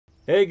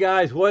Hey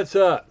guys, what's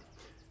up?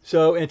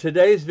 So in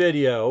today's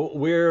video,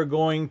 we're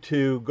going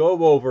to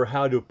go over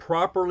how to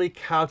properly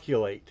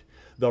calculate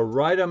the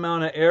right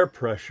amount of air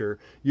pressure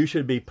you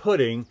should be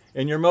putting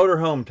in your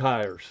motorhome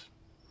tires.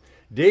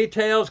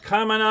 Details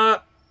coming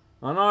up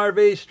on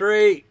RV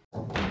Street.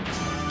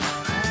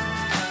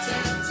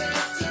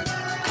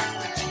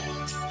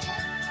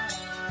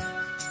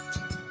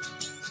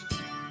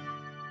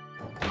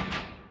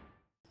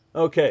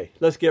 Okay,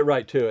 let's get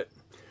right to it.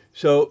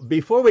 So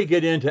before we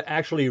get into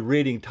actually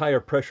reading tire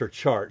pressure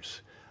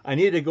charts, I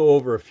need to go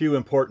over a few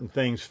important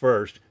things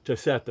first to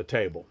set the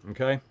table,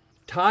 okay?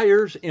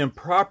 Tires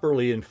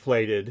improperly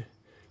inflated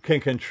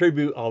can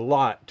contribute a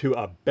lot to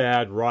a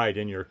bad ride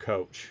in your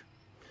coach.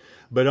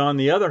 But on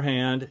the other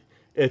hand,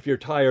 if your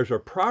tires are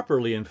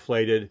properly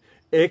inflated,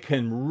 it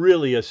can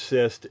really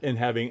assist in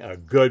having a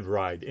good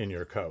ride in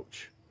your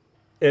coach.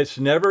 It's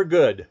never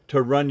good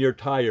to run your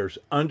tires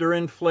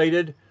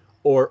underinflated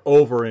or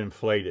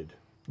overinflated.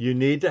 You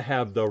need to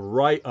have the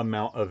right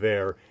amount of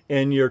air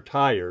in your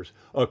tires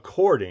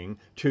according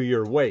to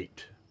your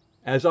weight.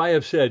 As I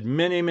have said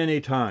many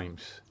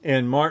times,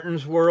 in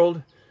Martin's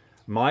world,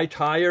 my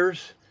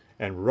tires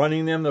and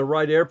running them the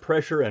right air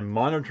pressure and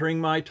monitoring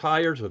my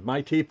tires with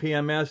my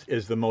TPMS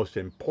is the most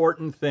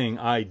important thing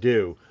I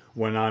do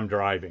when I'm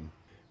driving.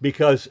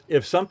 Because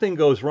if something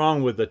goes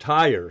wrong with the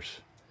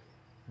tires,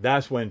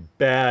 that's when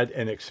bad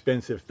and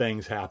expensive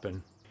things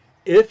happen.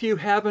 If you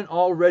haven't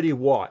already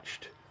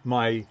watched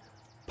my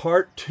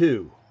part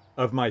 2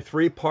 of my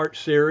 3-part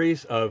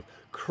series of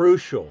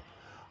crucial,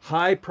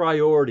 high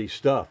priority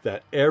stuff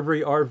that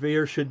every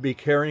RVer should be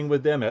carrying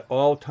with them at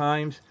all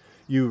times,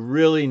 you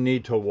really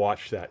need to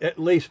watch that, at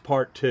least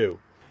part 2.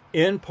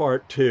 In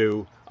part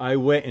 2, I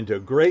went into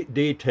great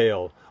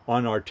detail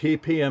on our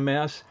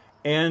TPMS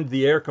and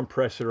the air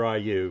compressor I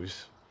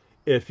use.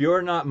 If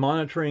you're not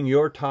monitoring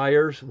your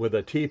tires with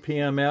a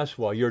TPMS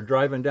while you're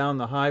driving down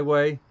the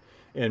highway,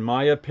 in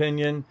my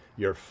opinion,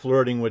 you're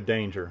flirting with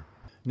danger.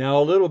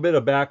 Now, a little bit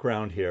of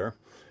background here.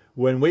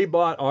 When we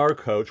bought our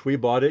coach, we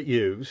bought it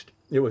used.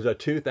 It was a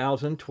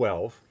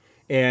 2012,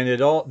 and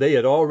they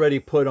had already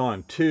put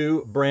on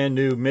 2 brand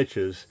new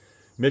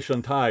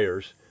Michelin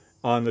tires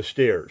on the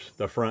steers,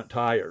 the front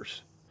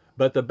tires.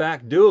 But the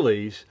back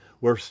dualies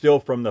were still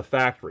from the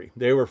factory.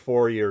 They were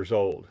 4 years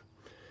old.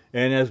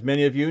 And as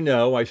many of you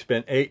know, I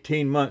spent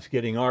 18 months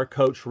getting our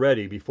coach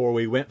ready before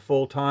we went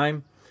full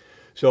time.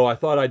 So I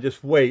thought I'd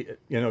just wait,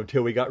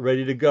 till we got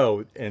ready to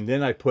go, and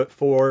then I put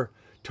 4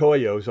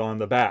 Toyos on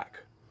the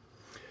back.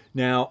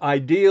 Now,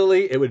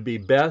 ideally, it would be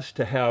best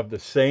to have the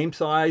same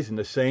size and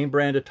the same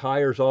brand of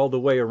tires all the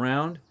way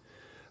around.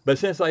 But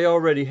since I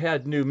already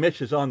had new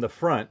Mitches on the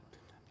front,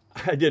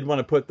 I didn't want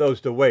to put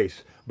those to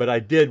waste, but I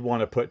did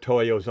want to put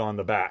Toyos on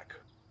the back.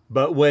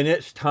 But when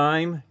it's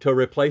time to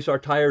replace our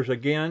tires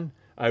again,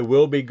 I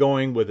will be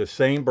going with the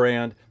same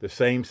brand, the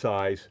same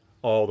size,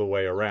 all the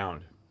way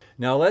around.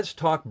 Now let's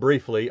talk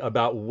briefly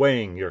about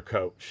weighing your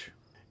coach.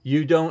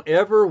 You don't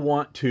ever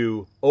want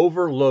to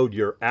overload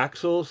your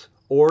axles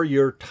or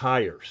your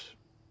tires.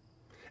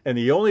 And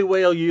the only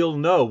way you'll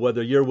know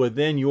whether you're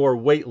within your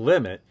weight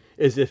limit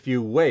is if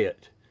you weigh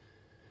it.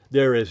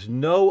 There is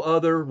no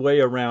other way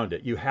around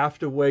it. You have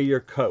to weigh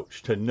your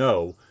coach to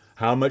know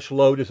how much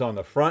load is on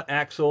the front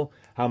axle,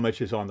 how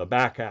much is on the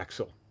back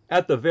axle,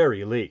 at the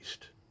very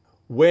least.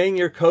 Weighing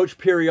your coach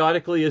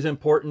periodically is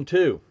important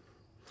too.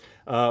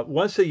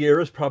 Once a year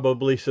is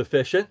probably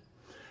sufficient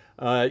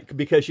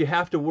because you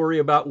have to worry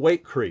about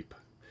weight creep.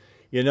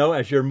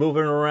 As you're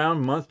moving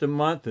around month to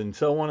month and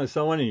so on,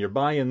 and you're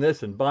buying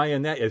this and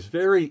buying that, it's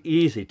very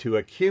easy to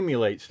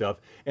accumulate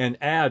stuff and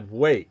add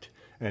weight.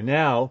 And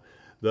now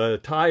the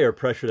tire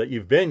pressure that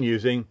you've been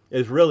using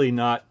is really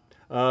not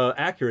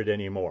accurate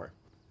anymore.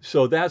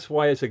 So that's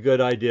why it's a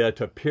good idea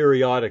to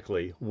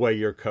periodically weigh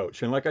your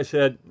coach. And like I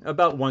said,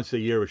 about once a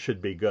year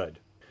should be good.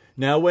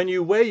 Now, when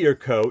you weigh your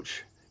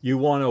coach, you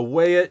want to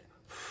weigh it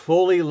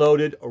fully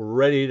loaded,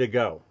 ready to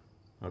go,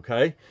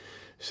 okay?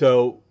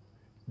 So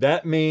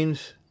that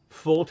means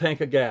full tank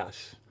of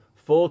gas,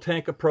 full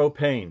tank of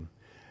propane,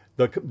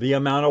 the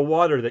amount of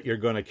water that you're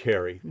going to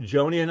carry.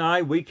 Joni and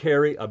I, we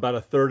carry about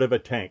 1/3 of a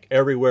tank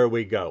everywhere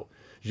we go.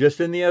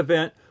 Just in the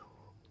event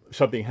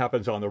something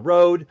happens on the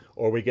road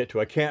or we get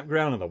to a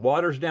campground and the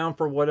water's down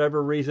for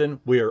whatever reason,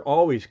 we are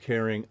always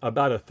carrying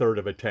about 1/3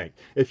 of a tank.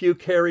 If you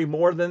carry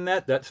more than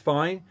that, that's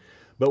fine.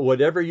 But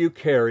whatever you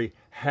carry,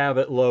 have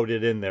it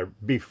loaded in there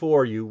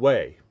before you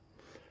weigh.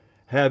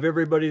 Have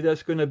everybody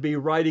that's going to be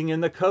riding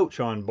in the coach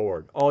on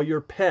board, all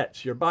your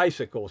pets, your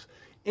bicycles,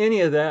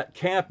 any of that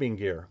camping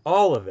gear,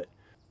 all of it.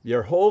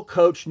 Your whole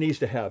coach needs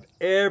to have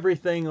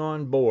everything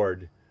on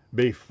board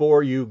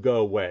before you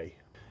go weigh.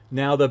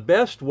 Now, the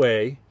best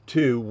way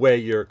to weigh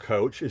your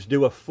coach is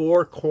do a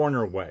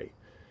 4-corner weigh.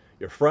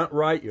 Your front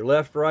right, your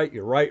left right,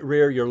 your right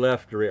rear, your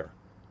left rear.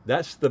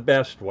 That's the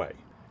best way.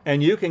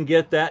 And you can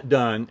get that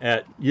done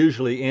at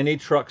usually any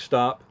truck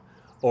stop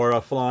or a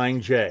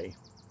Flying J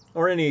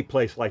or any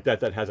place like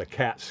that that has a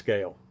cat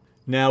scale.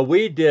 Now,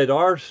 we did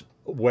our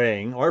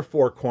weighing, our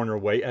 4-corner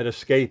weigh at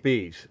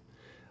Escapees.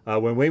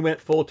 When we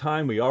went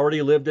full-time, we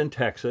already lived in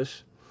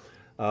Texas.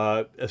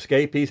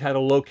 Escapees had a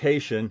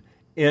location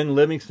in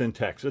Livingston,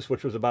 Texas,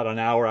 which was about an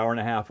hour, hour and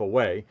a half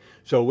away.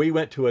 So we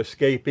went to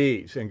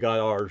Escapees and got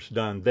ours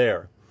done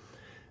there.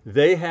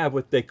 They have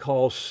what they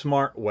call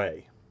Smart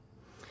Way.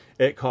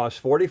 It costs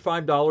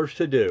 $45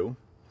 to do.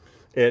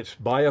 It's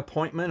by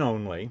appointment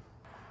only.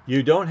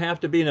 You don't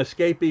have to be an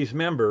Escapees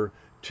member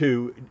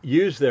to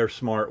use their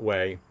Smart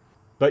Way,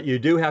 but you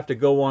do have to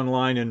go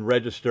online and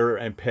register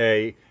and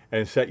pay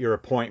and set your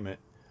appointment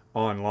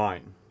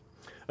online.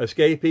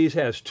 Escapees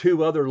has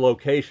 2 other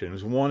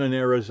locations, one in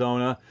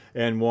Arizona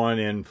and one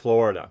in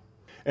Florida.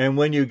 And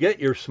when you get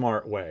your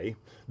Smart Way,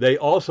 they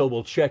also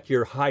will check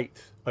your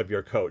height of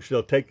your coach.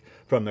 They'll take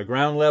from the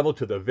ground level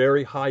to the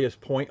very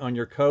highest point on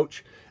your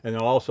coach, and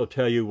they'll also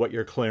tell you what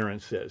your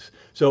clearance is.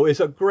 So it's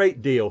a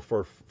great deal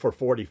for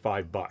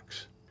 45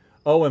 bucks.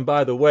 Oh, and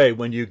by the way,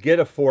 when you get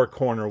a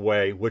 4-corner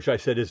way, which I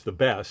said is the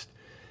best,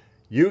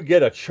 you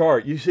get a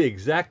chart. You see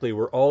exactly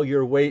where all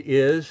your weight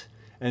is,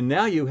 and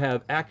now you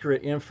have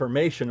accurate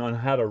information on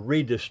how to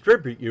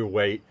redistribute your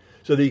weight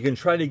so that you can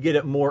try to get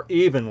it more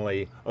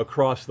evenly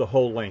across the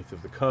whole length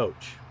of the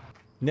coach.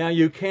 Now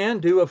you can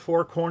do a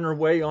 4-corner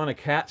way on a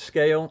CAT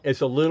scale.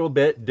 It's a little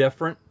bit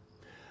different.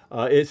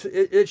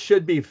 It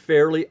should be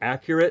fairly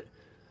accurate,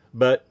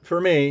 but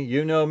for me,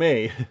 you know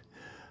me,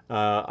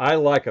 I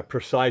like a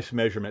precise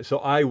measurement. So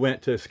I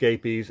went to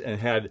Escapees and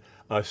had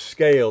a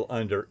scale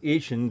under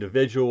each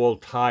individual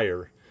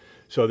tire,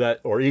 so that,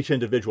 or each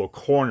individual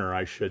corner,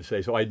 I should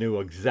say, so I knew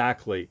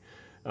exactly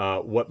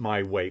what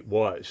my weight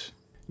was.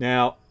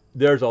 Now,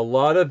 there's a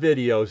lot of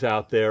videos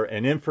out there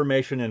and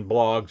information and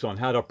blogs on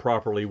how to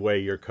properly weigh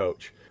your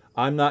coach.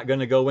 I'm not going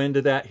to go into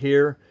that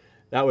here.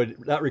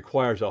 That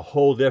requires a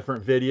whole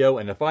different video,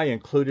 and if I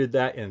included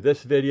that in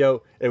this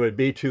video, it would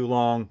be too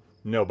long.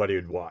 Nobody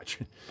would watch.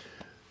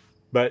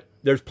 But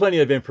there's plenty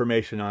of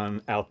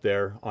information out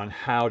there on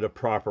how to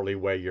properly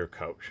weigh your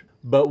coach.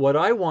 But what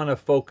I want to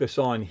focus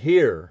on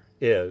here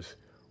is,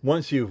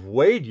 once you've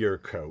weighed your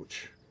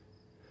coach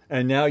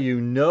and now you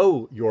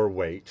know your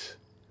weights,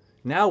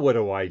 now what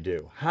do I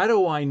do? How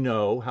do I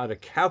know how to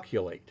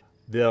calculate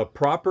the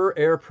proper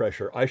air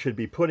pressure I should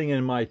be putting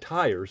in my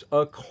tires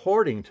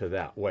according to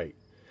that weight?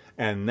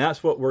 And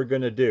that's what we're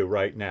going to do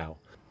right now.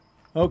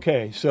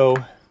 Okay, so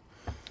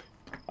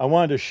I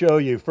wanted to show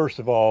you, first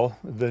of all,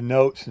 the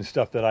notes and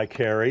stuff that I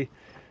carry.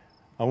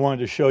 I wanted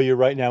to show you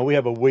right now, we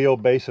have a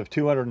wheelbase of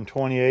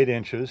 228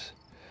 inches.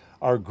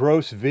 Our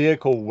gross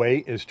vehicle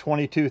weight is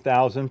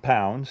 22,000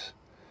 pounds.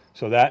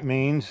 So that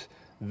means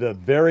the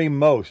very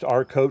most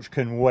our coach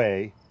can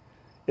weigh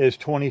is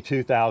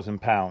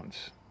 22,000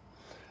 pounds.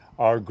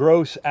 Our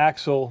gross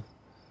axle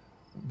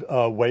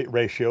weight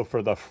ratio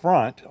for the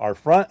front, our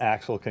front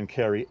axle can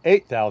carry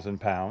 8,000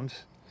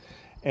 pounds,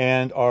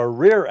 and our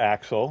rear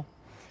axle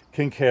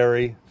can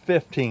carry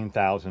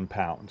 15,000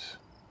 pounds.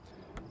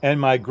 And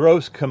my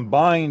gross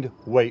combined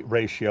weight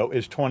ratio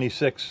is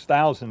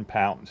 26,000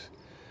 pounds.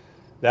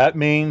 That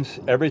means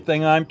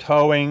everything I'm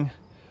towing,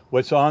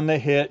 what's on the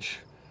hitch,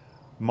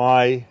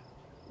 my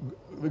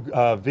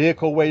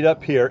vehicle weight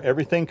up here,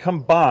 everything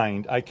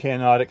combined, I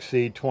cannot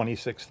exceed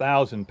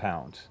 26,000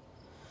 pounds.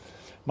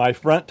 My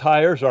front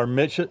tires are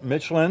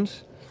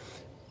Michelin's.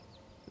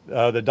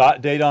 The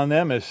dot date on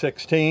them is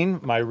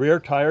 16. My rear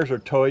tires are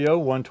Toyo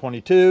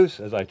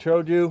 122s, as I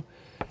showed you,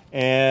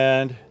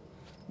 and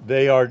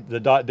the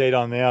dot date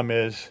on them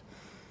is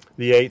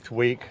the 8th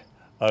week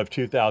of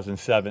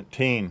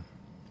 2017.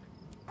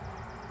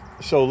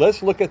 So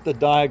let's look at the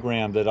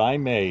diagram that I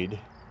made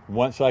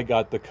once I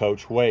got the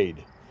coach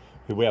weighed.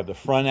 We have the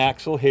front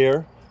axle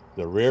here,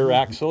 the rear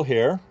axle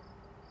here,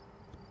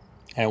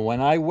 and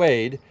when I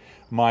weighed,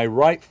 my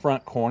right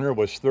front corner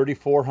was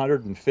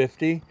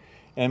 3,450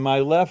 and my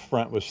left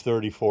front was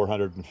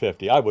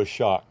 3,450. I was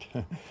shocked.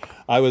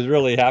 I was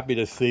really happy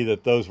to see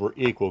that those were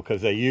equal,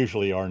 because they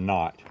usually are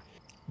not.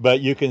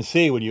 But you can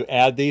see when you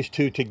add these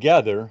two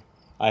together,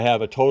 I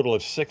have a total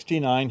of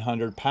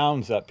 6,900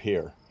 pounds up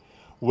here,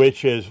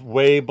 which is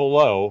way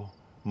below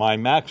my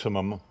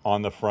maximum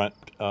on the front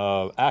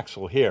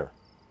axle here.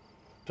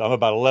 So I'm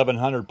about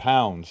 1,100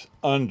 pounds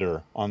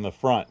under on the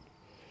front.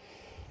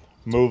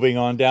 Moving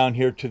on down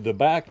here to the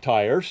back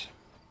tires,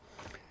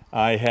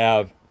 I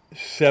have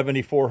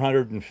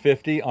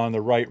 7,450 on the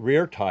right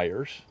rear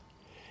tires,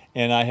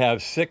 and I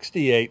have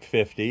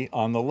 6,850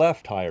 on the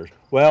left tires.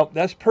 Well,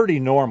 that's pretty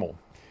normal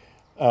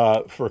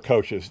for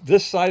coaches.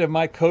 This side of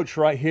my coach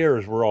right here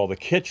is where all the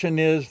kitchen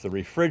is, the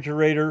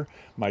refrigerator,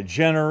 my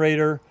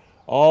generator,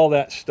 all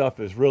that stuff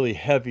is really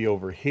heavy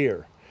over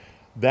here.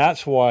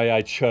 That's why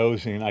I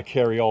chose, and I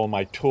carry all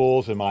my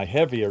tools and my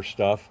heavier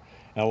stuff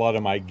and a lot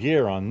of my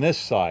gear on this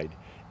side.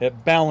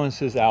 It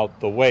balances out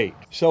the weight.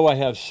 So I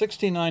have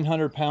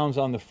 6,900 pounds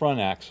on the front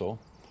axle,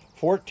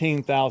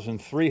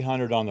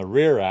 14,300 on the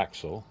rear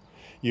axle.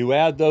 You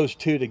add those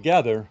two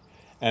together,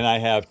 and I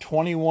have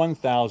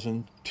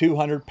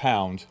 21,200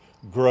 pounds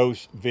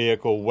gross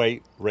vehicle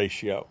weight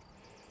ratio.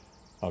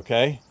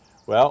 Okay,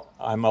 well,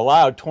 I'm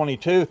allowed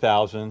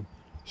 22,000,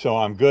 so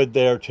I'm good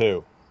there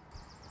too.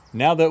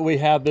 Now that we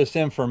have this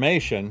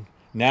information,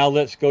 now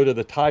let's go to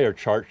the tire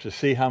charts to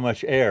see how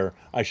much air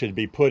I should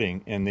be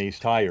putting in these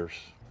tires.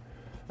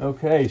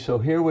 Okay, so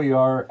here we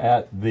are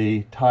at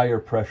the tire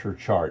pressure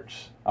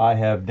charts. I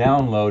have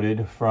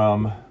downloaded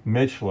from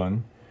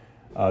Michelin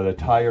the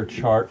tire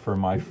chart for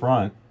my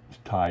front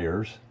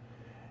tires,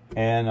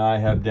 and I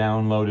have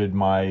downloaded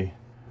my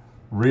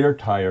rear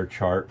tire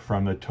chart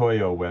from the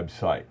Toyo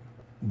website.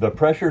 The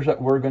pressures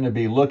that we're going to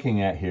be looking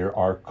at here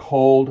are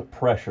cold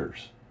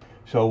pressures.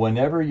 So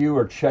whenever you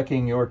are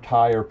checking your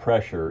tire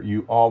pressure,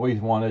 you always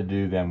want to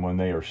do them when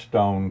they are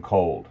stone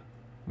cold,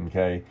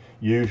 okay?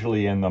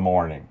 Usually in the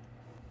morning.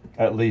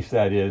 At least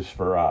that is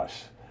for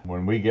us.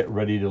 When we get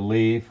ready to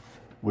leave,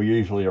 we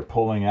usually are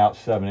pulling out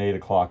 7, 8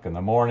 o'clock in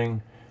the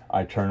morning.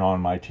 I turn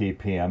on my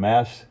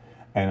TPMS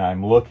and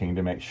I'm looking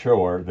to make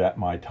sure that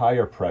my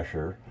tire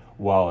pressure,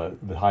 while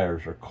the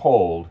tires are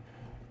cold,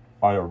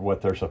 are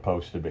what they're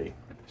supposed to be.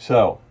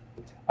 So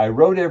I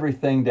wrote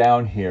everything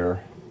down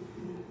here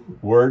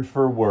word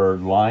for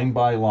word, line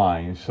by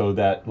line, so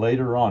that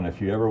later on,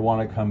 if you ever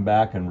want to come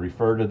back and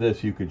refer to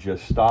this, you could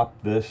just stop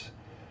this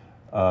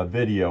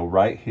video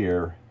right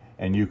here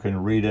and you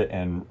can read it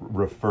and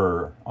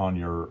refer on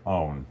your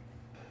own.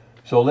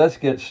 So let's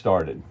get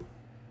started.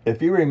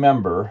 If you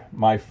remember,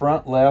 my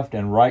front left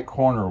and right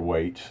corner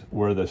weights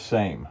were the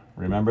same.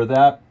 Remember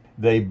that?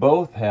 They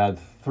both had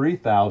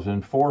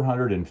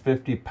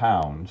 3,450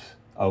 pounds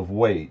of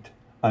weight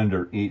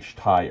under each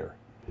tire.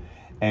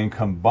 And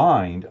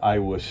combined, I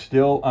was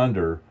still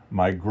under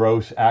my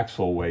gross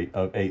axle weight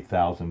of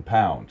 8,000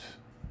 pounds.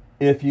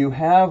 If you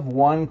have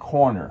one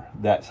corner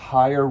that's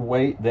higher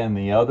weight than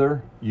the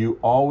other, you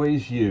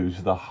always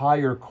use the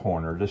higher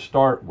corner to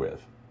start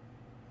with,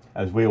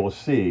 as we will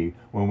see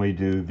when we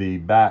do the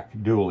back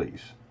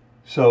dualies.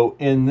 So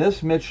in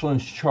this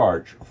Michelin's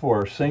chart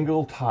for a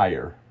single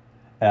tire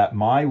at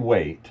my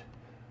weight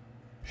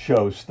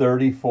shows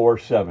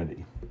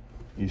 3,470.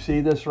 You see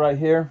this right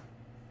here?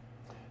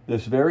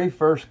 This very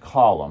first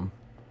column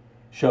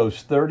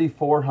shows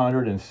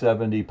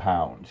 3,470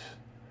 pounds.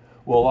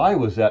 Well, I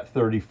was at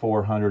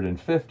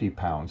 3,450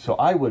 pounds, so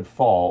I would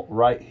fall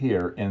right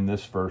here in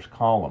this first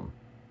column.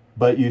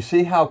 But you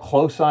see how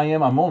close I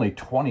am? I'm only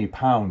 20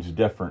 pounds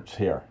difference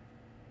here.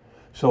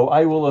 So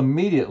I will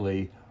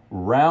immediately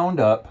round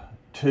up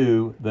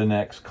to the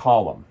next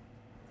column,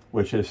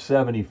 which is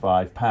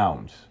 75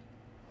 pounds.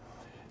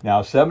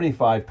 Now,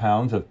 75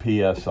 pounds of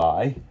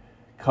PSI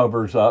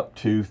covers up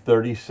to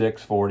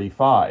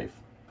 3,645.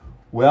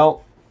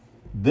 Well,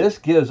 this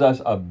gives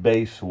us a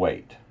base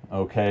weight,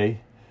 okay?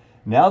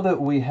 Now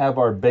that we have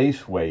our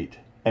base weight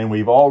and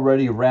we've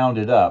already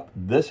rounded up,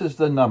 this is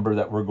the number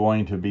that we're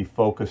going to be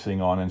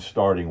focusing on and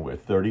starting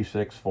with,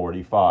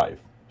 3,645.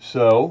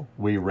 So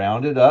we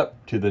round it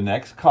up to the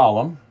next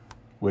column,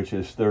 which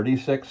is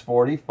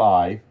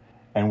 3,645,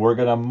 and we're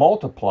going to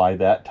multiply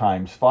that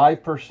times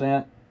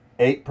 5%,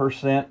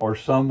 8%, or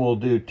some will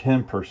do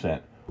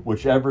 10%.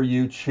 Whichever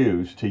you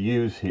choose to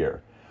use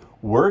here.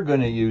 We're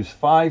going to use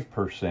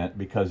 5%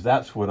 because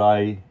that's what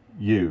I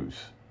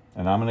use.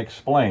 And I'm going to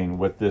explain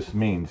what this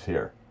means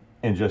here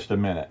in just a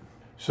minute.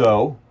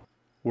 So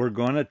we're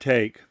going to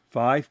take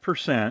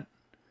 5%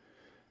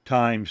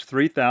 times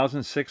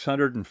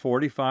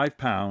 3,645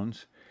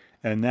 pounds,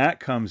 and that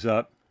comes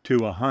up to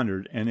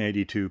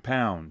 182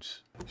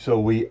 pounds. So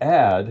we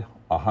add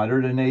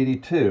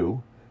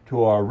 182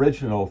 to our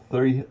original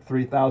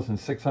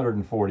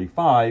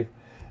 3,645,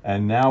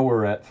 and now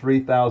we're at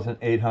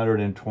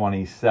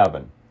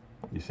 3,827.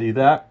 You see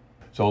that?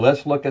 So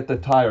let's look at the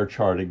tire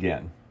chart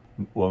again.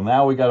 Well,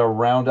 now we got to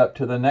round up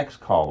to the next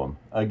column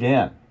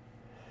again.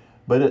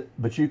 But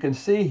you can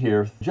see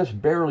here,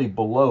 just barely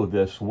below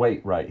this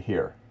weight right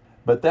here.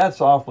 But that's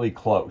awfully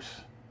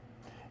close.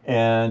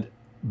 And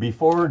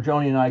before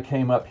Joni and I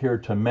came up here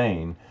to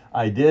Maine,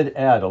 I did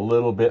add a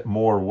little bit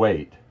more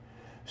weight.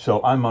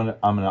 So I'm gonna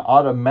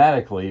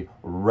automatically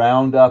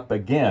round up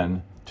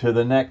again to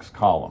the next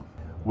column,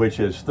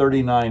 which is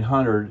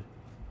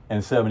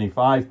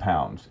 3,975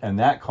 pounds, and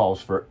that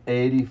calls for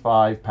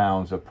 85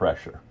 pounds of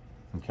pressure,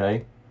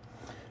 okay?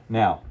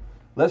 Now,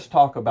 let's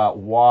talk about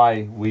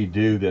why we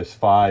do this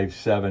 5,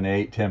 7,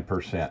 8,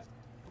 10%.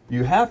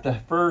 You have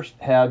to first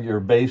have your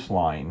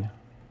baseline,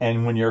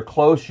 and when you're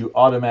close, you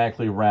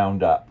automatically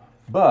round up.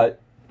 But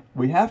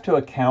we have to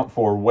account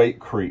for weight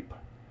creep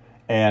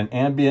and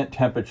ambient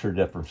temperature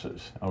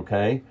differences,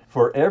 okay?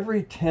 For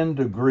every 10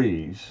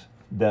 degrees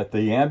that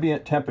the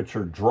ambient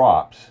temperature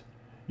drops,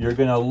 you're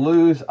going to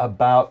lose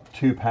about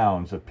 2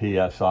 pounds of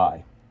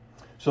PSI.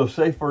 So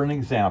say for an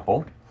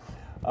example,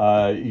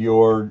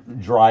 you're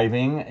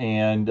driving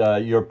and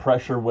your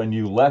pressure when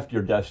you left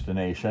your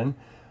destination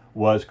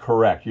was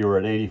correct. You were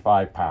at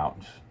 85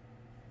 pounds.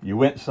 You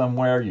went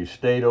somewhere, you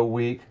stayed a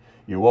week,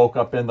 you woke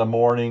up in the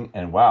morning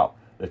and wow,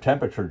 the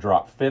temperature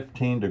dropped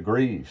 15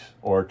 degrees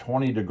or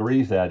 20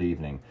 degrees that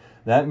evening.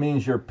 That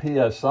means your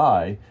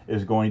PSI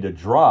is going to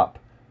drop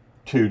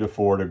 2 to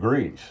 4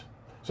 degrees.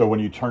 So when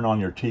you turn on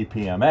your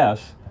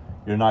TPMS,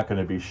 you're not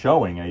going to be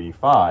showing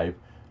 85,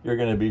 you're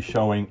going to be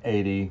showing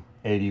 80,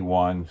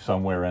 81,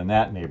 somewhere in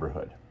that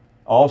neighborhood.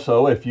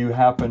 Also, if you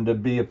happen to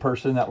be a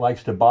person that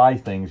likes to buy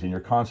things and you're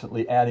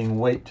constantly adding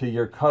weight to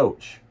your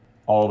coach,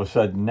 all of a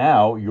sudden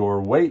now your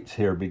weights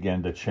here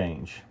begin to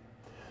change.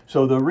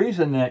 So the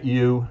reason that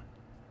you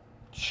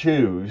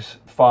choose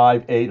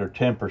 5, 8, or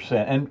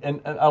 10%,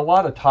 and a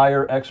lot of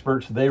tire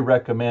experts, they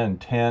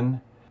recommend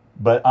 10,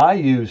 but I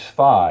use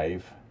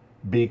 5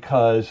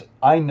 because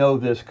I know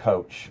this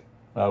coach.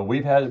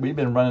 We've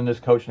been running this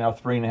coach now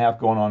 3.5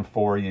 going on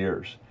 4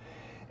 years.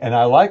 And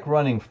I like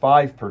running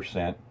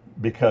 5%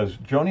 because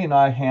Joni and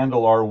I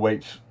handle our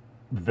weights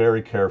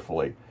very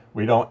carefully.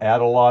 We don't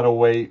add a lot of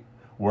weight.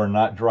 We're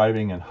not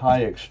driving in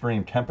high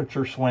extreme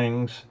temperature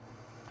swings.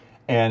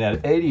 And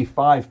at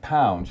 85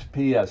 pounds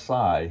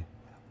PSI,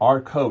 our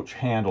coach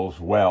handles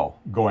well,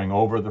 going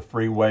over the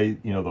freeway,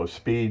 you know, those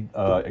speed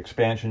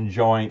expansion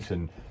joints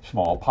and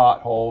small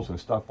potholes and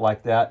stuff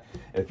like that.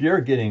 If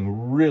you're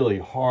getting really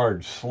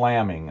hard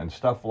slamming and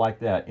stuff like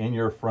that in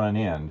your front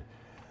end,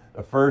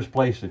 the first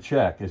place to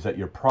check is that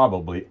you're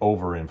probably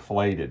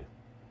overinflated,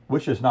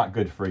 which is not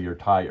good for your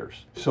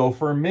tires. So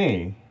for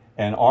me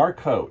and our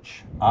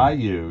coach, I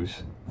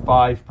use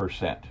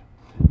 5%.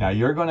 Now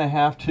you're going to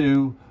have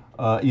to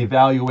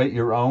evaluate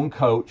your own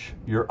coach,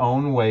 your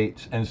own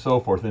weights, and so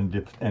forth,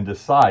 and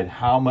decide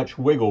how much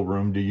wiggle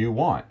room do you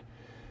want.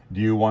 Do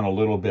you want a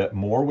little bit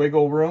more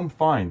wiggle room?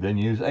 Fine, then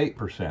use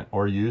 8%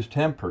 or use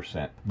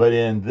 10%. But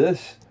in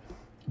this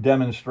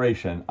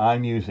demonstration,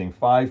 I'm using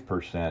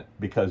 5%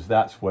 because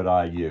that's what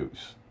I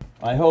use.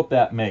 I hope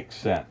that makes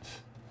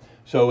sense.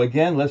 So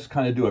again, let's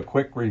kind of do a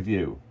quick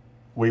review.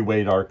 We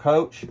weighed our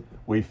coach.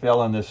 We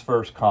fell in this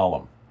first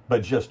column,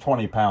 but just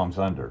 20 pounds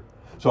under.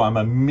 So I'm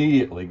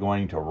immediately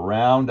going to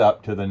round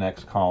up to the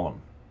next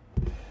column.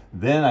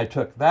 Then I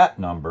took that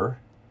number,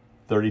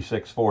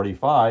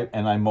 3645,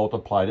 and I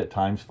multiplied it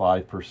times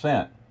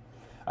 5%.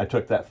 I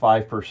took that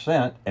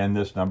 5% and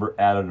this number,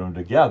 added them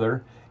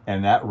together,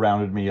 and that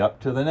rounded me up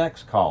to the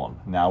next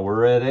column. Now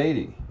we're at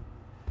 80.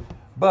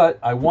 But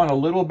I want a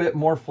little bit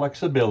more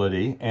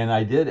flexibility, and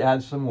I did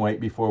add some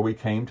weight before we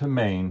came to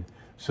Maine.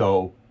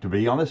 So to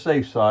be on the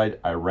safe side,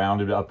 I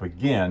rounded up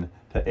again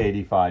to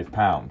 85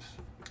 pounds.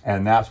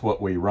 And that's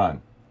what we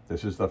run.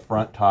 This is the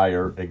front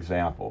tire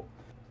example.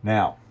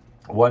 Now,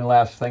 one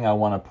last thing I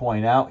want to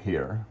point out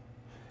here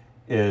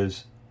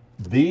is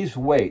these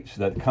weights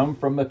that come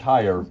from the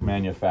tire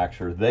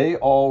manufacturer, they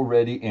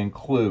already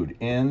include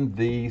in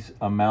these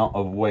amount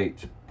of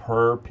weights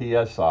per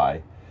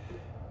PSI,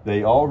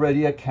 they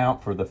already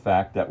account for the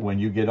fact that when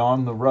you get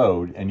on the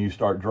road and you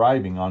start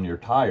driving on your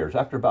tires,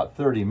 after about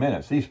 30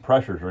 minutes, these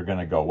pressures are going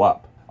to go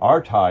up.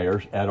 Our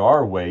tires at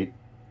our weight,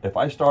 if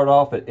I start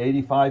off at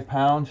 85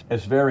 pounds,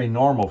 it's very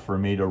normal for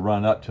me to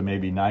run up to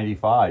maybe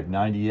 95,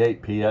 98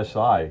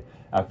 PSI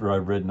after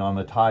I've ridden on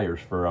the tires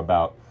for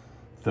about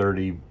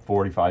 30,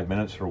 45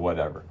 minutes or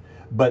whatever.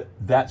 But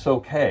that's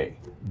okay.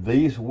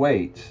 These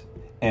weights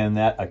and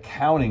that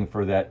accounting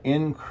for that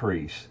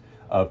increase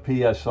of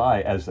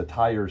PSI as the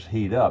tires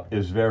heat up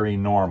is very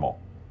normal,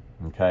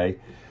 okay?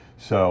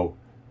 So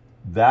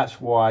that's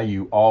why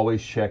you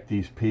always check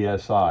these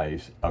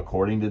PSIs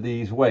according to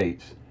these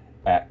weights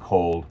at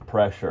cold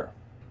pressure.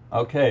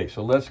 Okay,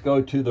 so let's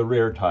go to the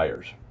rear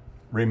tires.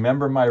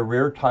 Remember my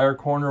rear tire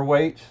corner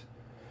weights?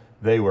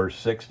 They were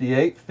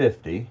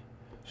 68.50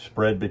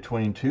 spread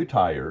between two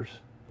tires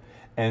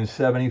and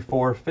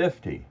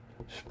 74.50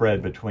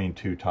 spread between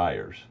two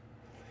tires.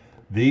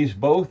 These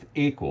both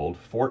equaled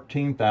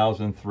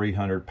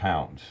 14,300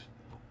 pounds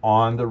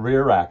on the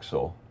rear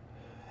axle.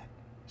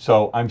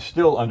 So I'm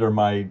still under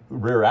my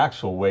rear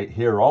axle weight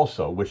here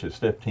also, which is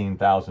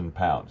 15,000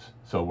 pounds.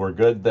 So we're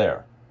good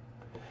there.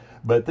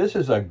 But this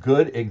is a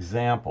good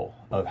example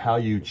of how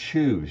you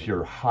choose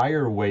your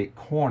higher weight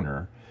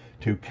corner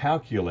to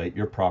calculate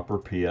your proper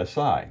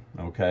PSI,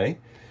 okay?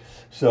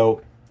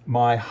 So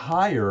my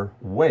higher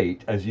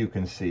weight, as you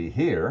can see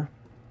here,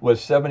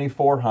 was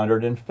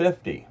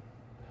 7,450.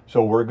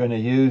 So we're going to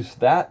use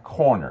that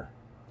corner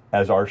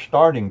as our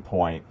starting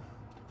point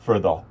for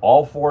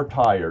all four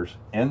tires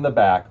in the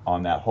back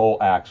on that whole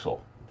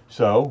axle.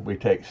 So we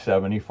take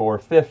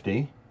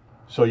 7,450.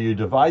 So you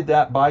divide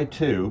that by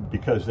 2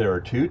 because there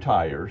are 2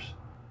 tires,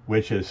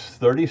 which is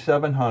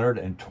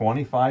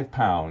 3,725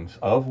 pounds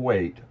of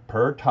weight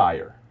per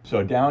tire.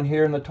 So down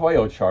here in the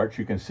Toyo chart,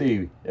 you can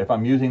see if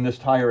I'm using this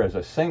tire as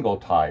a single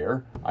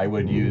tire, I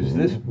would use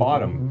this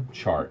bottom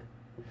chart.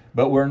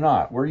 But we're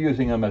not. We're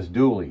using them as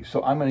dualies.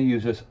 So I'm going to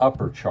use this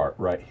upper chart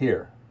right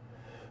here.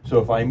 So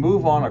if I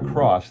move on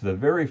across, the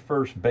very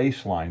first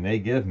baseline they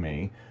give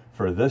me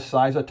for this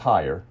size of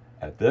tire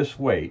at this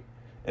weight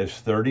is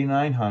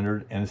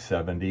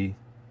 3,970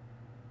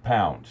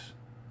 pounds.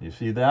 You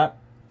see that?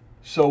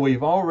 So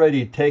we've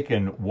already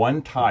taken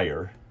one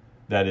tire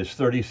that is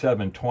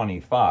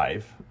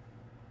 3725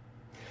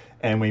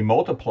 and we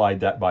multiplied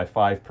that by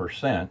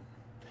 5%,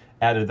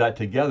 added that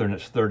together, and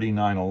it's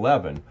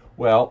 3911.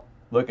 Well,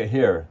 look at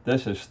here,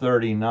 this is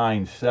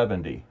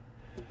 3970.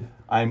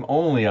 I'm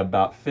only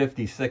about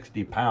 50,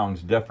 60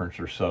 pounds difference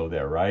or so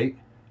there, right?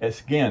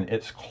 Again,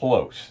 it's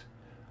close.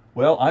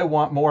 Well, I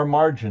want more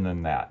margin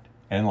than that.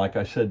 And like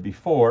I said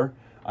before,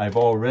 I've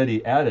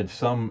already added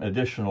some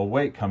additional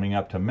weight coming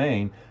up to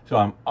Maine, so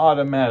I'm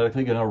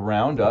automatically going to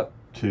round up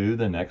to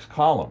the next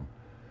column.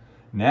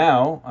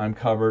 Now I'm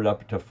covered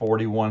up to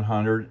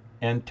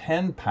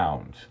 4,110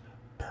 pounds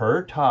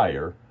per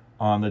tire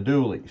on the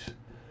dualies.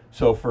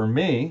 So for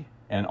me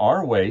and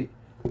our weight,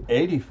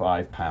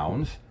 85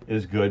 pounds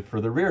is good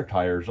for the rear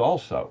tires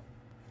also.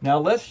 Now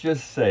let's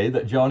just say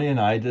that Joni and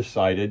I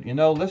decided, you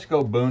know, let's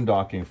go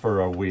boondocking for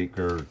a week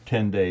or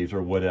 10 days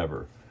or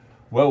whatever.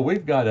 Well,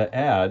 we've got to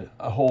add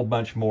a whole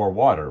bunch more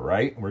water,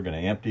 right? We're going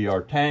to empty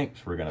our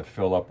tanks, we're going to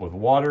fill up with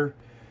water,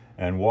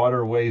 and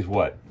water weighs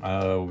what?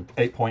 8.2,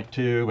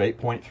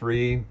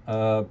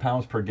 8.3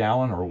 pounds per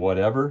gallon or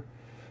whatever.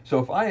 So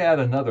if I add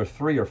another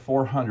 300 or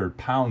 400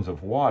 pounds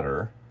of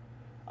water,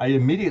 I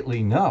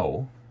immediately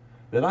know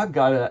that I've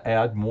got to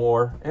add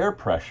more air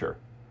pressure.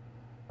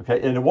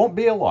 Okay, and it won't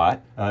be a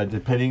lot,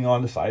 depending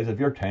on the size of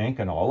your tank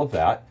and all of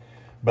that,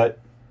 but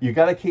you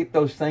got to keep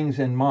those things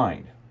in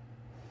mind.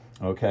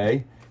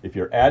 Okay, if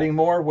you're adding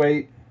more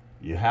weight,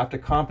 you have to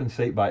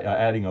compensate by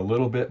adding a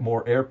little bit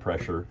more air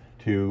pressure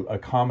to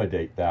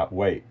accommodate that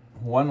weight.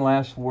 One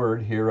last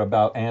word here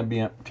about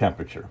ambient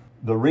temperature.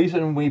 The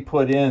reason we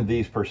put in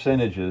these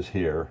percentages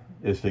here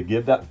is to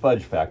give that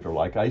fudge factor,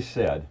 like I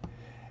said.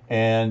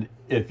 And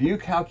if you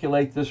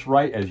calculate this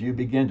right as you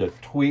begin to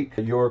tweak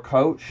your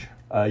coach,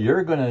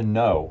 you're going to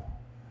know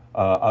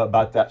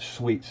about that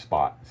sweet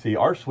spot. See,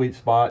 our sweet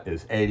spot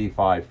is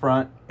 85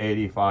 front,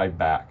 85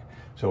 back.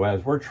 So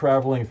as we're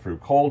traveling through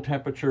cold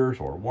temperatures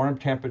or warm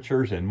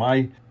temperatures, and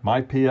my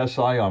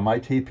PSI on my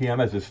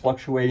TPMS is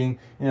fluctuating,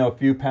 you know, a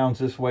few pounds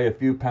this way, a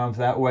few pounds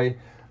that way,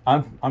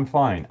 I'm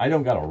fine. I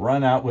don't got to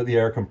run out with the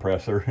air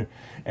compressor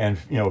and,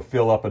 you know,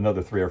 fill up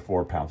another 3 or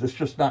 4 pounds. It's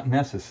just not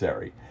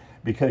necessary,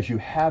 because you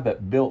have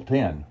it built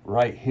in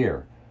right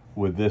here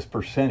with this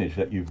percentage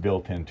that you've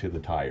built into the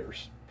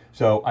tires.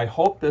 So I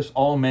hope this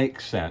all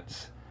makes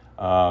sense.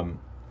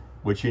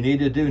 What you need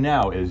to do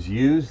now is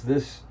use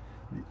this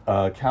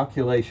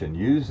calculation,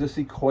 use this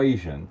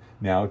equation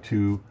now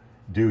to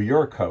do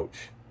your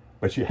coach.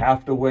 But you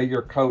have to weigh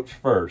your coach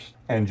first.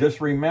 And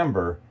just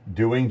remember,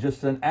 doing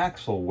just an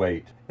axle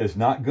weight is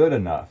not good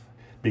enough,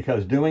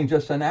 because doing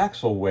just an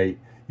axle weight,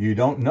 you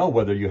don't know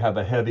whether you have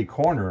a heavy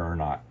corner or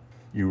not.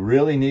 You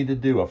really need to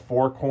do a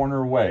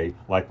 4-corner weigh,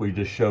 like we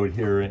just showed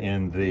here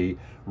in the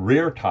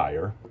rear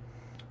tire.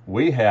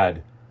 We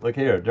had, look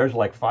here, there's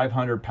like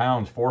 500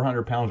 pounds,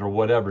 400 pounds or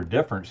whatever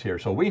difference here.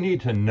 So we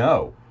need to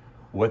know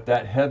what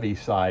that heavy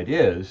side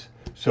is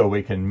so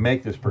we can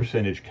make this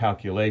percentage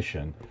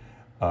calculation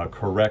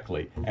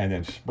correctly, and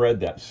then spread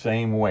that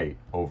same weight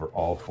over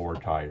all 4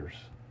 tires.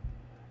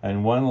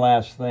 And one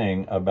last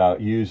thing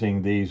about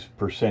using these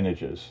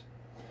percentages.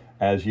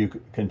 As you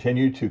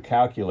continue to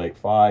calculate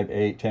 5,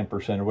 8,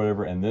 10% or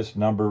whatever, and this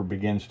number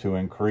begins to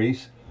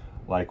increase,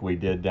 like we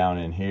did down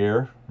in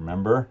here,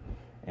 remember,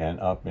 and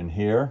up in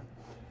here,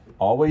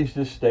 always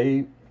just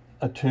stay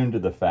attuned to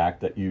the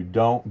fact that you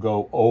don't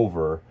go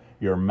over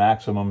your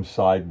maximum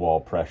sidewall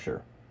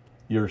pressure.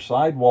 Your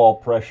sidewall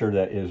pressure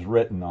that is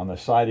written on the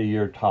side of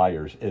your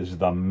tires is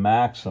the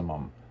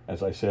maximum,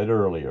 as I said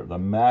earlier, the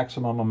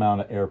maximum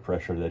amount of air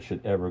pressure that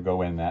should ever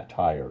go in that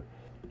tire.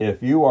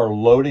 If you are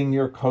loading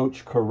your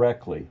coach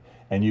correctly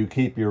and you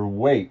keep your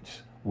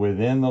weights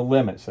within the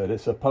limits that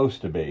it's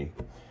supposed to be,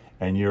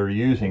 and you're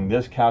using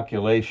this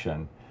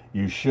calculation,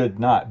 you should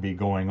not be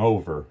going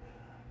over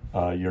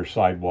your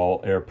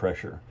sidewall air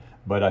pressure.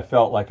 But I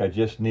felt like I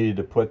just needed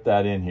to put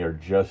that in here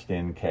just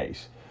in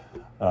case.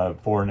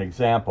 For an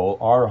example,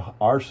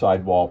 our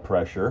sidewall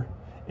pressure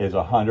is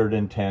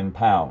 110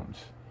 pounds.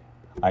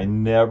 I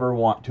never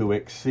want to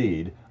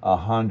exceed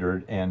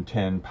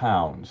 110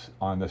 pounds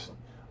on this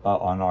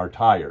on our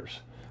tires,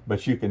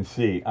 but you can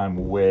see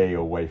I'm way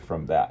away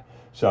from that.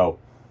 So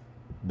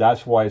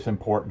that's why it's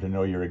important to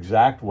know your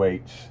exact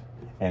weights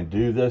and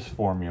do this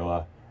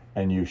formula,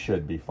 and you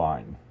should be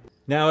fine.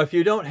 Now, if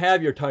you don't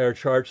have your tire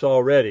charts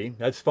already,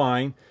 that's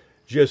fine.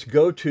 Just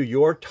go to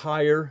your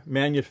tire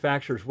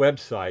manufacturer's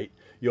website.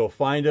 You'll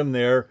find them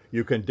there.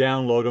 You can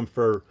download them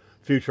for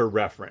future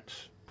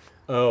reference.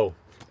 Oh,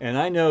 and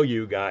I know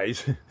you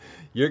guys,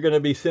 you're going to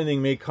be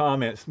sending me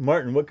comments.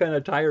 Martin, what kind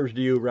of tires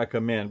do you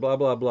recommend? Blah,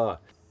 blah, blah.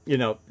 You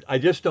know, I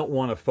just don't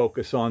want to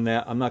focus on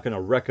that. I'm not going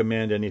to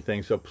recommend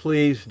anything. So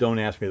please don't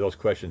ask me those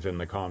questions in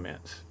the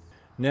comments.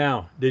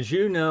 Now, did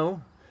you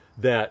know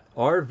that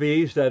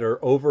RVs that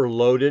are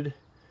overloaded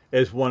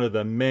is one of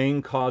the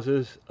main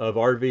causes of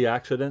RV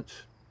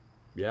accidents?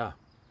 Yeah.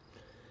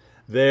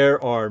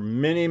 There are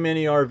many,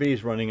 many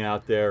RVs running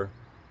out there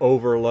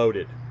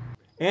overloaded.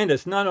 And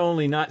it's not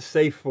only not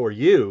safe for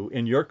you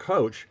in your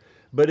coach,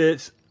 but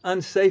it's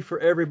unsafe for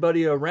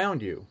everybody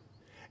around you.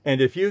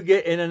 And if you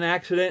get in an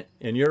accident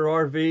in your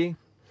RV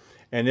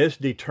and it's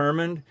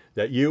determined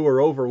that you were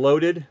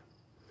overloaded,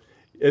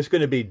 it's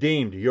going to be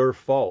deemed your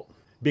fault,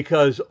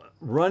 because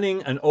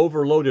running an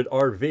overloaded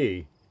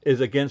RV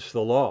is against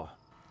the law.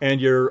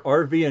 And your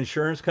RV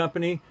insurance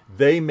company,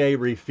 they may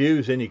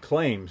refuse any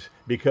claims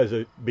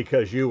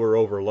because you were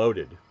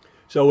overloaded.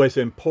 So it's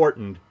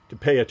important to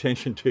pay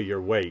attention to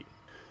your weight.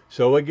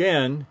 So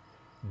again,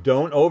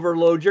 don't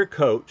overload your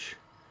coach.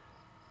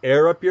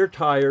 Air up your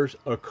tires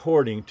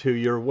according to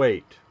your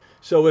weight.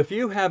 So if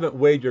you haven't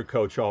weighed your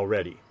coach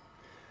already,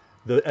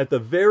 at the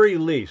very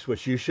least,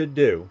 what you should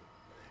do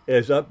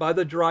is up by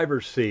the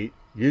driver's seat,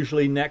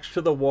 usually next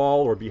to the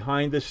wall or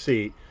behind the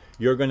seat,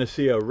 you're going to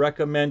see a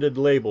recommended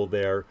label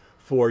there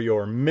for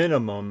your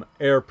minimum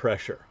air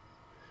pressure.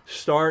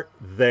 Start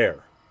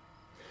there.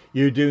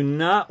 You do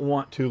not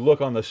want to look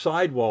on the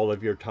sidewall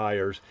of your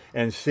tires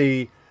and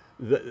see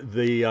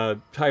the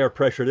tire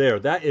pressure there.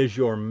 That is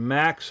your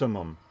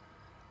maximum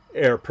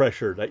air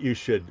pressure that you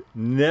should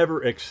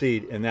never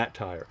exceed in that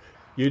tire.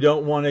 You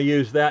don't want to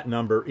use that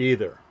number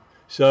either.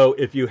 So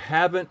if you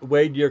haven't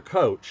weighed your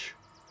coach,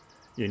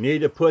 you need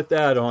to put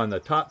that on the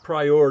top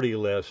priority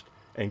list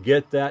and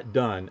get that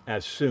done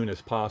as soon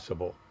as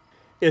possible.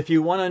 If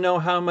you want to know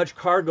how much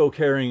cargo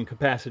carrying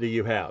capacity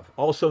you have,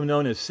 also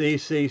known as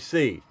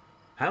CCC,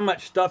 how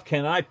much stuff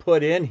can I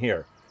put in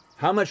here?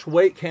 How much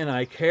weight can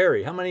I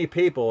carry? How many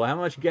people? How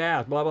much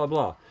gas? Blah, blah,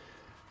 blah.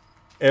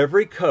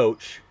 Every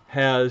coach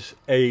has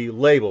a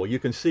label. You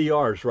can see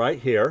ours right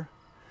here.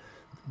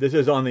 This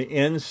is on the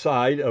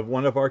inside of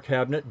one of our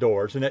cabinet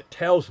doors, and it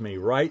tells me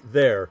right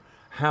there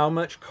how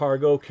much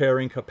cargo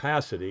carrying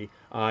capacity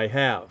I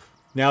have.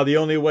 Now, the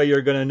only way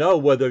you're going to know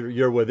whether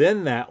you're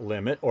within that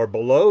limit or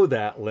below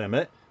that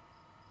limit,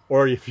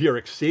 or if you're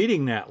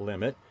exceeding that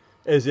limit,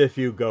 is if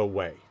you go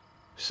weigh.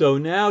 So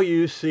now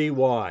you see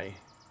why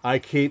I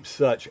keep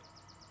such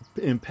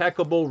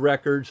impeccable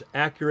records,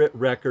 accurate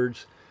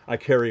records. I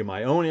carry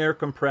my own air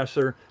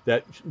compressor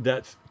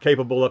that's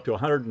capable up to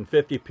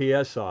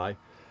 150 psi.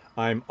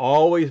 I'm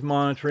always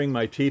monitoring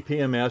my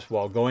TPMS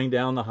while going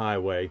down the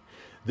highway.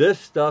 This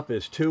stuff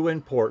is too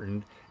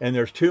important, and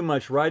there's too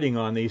much riding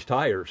on these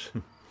tires.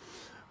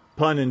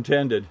 Pun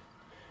intended.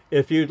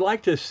 If you'd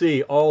like to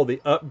see all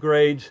the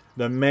upgrades,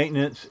 the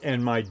maintenance,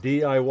 and my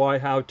DIY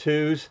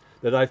how-tos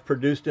that I've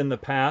produced in the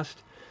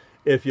past,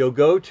 if you'll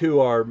go to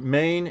our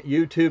main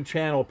YouTube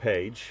channel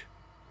page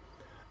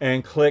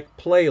and click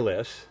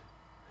Playlists,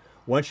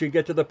 once you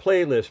get to the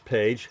playlist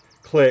page,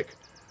 click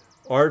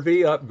RV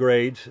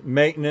Upgrades,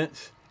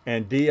 Maintenance,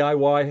 and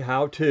DIY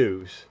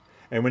How-Tos.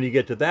 And when you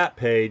get to that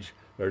page,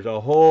 there's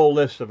a whole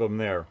list of them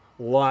there.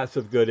 Lots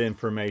of good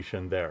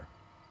information there.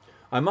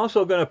 I'm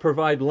also going to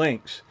provide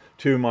links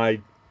to my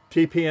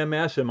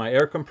TPMS and my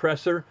air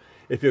compressor.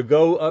 If you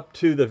go up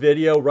to the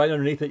video, right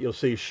underneath it, you'll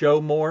see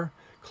Show More.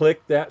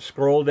 Click that,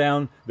 scroll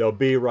down, they'll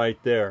be right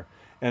there.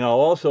 And I'll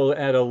also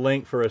add a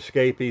link for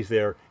escapees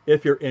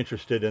if you're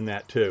interested in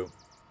that too.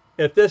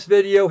 If this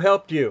video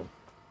helped you,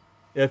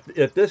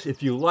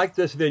 if you like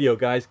this video,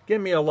 guys,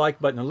 give me a like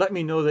button and let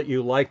me know that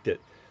you liked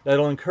it.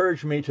 That'll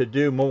encourage me to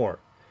do more.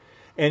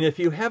 And if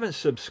you haven't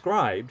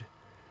subscribed,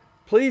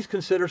 please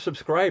consider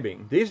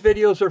subscribing. These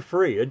videos are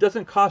free. It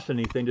doesn't cost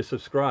anything to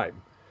subscribe.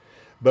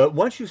 But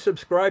once you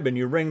subscribe and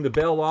you ring the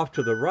bell off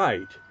to the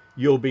right,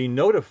 you'll be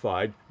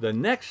notified the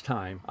next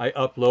time I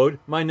upload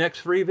my next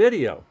free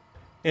video.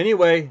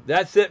 Anyway,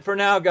 that's it for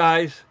now,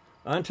 guys.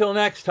 Until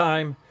next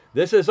time,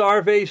 this is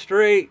RV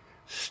Street.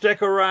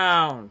 Stick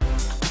around.